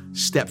one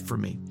step for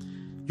me.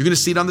 You're going to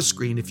see it on the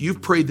screen. If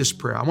you've prayed this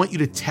prayer, I want you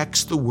to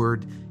text the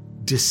word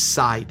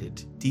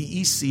decided,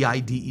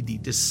 D-E-C-I-D-E-D,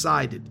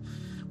 decided.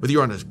 Whether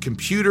you're on a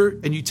computer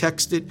and you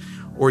text it,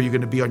 or you're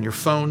going to be on your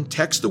phone,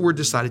 text the word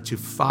decided to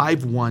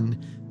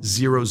 51000.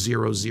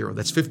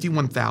 That's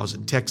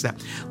 51,000. Text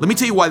that. Let me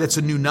tell you why that's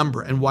a new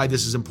number and why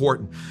this is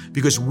important.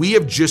 Because we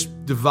have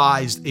just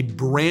devised a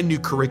brand new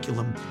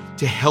curriculum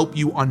to help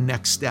you on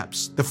next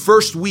steps. The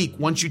first week,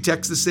 once you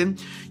text this in,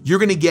 you're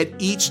going to get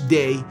each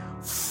day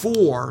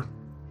 4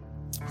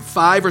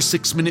 5 or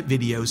 6 minute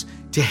videos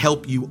to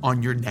help you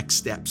on your next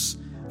steps.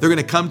 They're going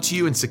to come to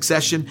you in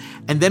succession.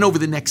 And then over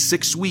the next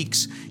 6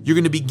 weeks, you're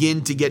going to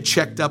begin to get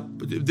checked up.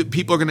 The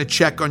people are going to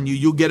check on you.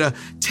 You'll get a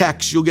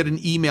text, you'll get an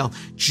email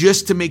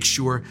just to make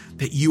sure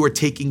that you are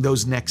taking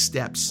those next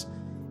steps.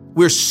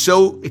 We're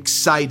so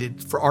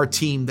excited for our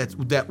team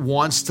that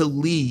wants to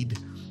lead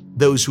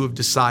those who have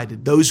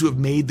decided, those who have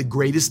made the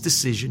greatest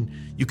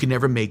decision you can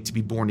ever make to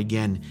be born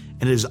again.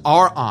 And it is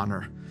our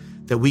honor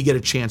that we get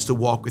a chance to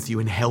walk with you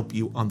and help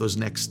you on those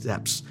next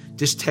steps.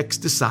 Just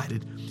text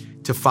decided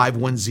to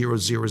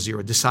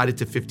 51000, decided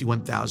to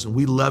 51,000.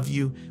 We love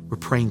you. We're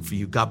praying for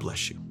you. God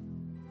bless you.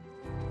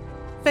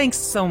 Thanks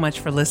so much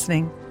for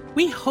listening.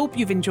 We hope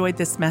you've enjoyed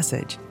this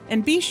message,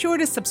 and be sure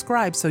to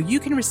subscribe so you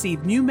can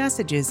receive new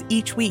messages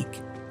each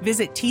week.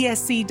 Visit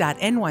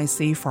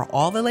tsc.nyc for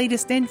all the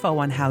latest info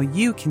on how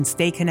you can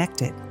stay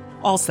connected.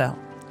 Also,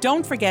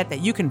 don't forget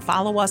that you can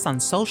follow us on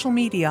social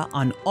media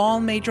on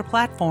all major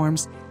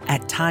platforms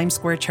at Times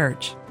Square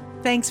Church.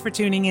 Thanks for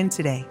tuning in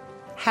today.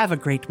 Have a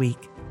great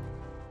week.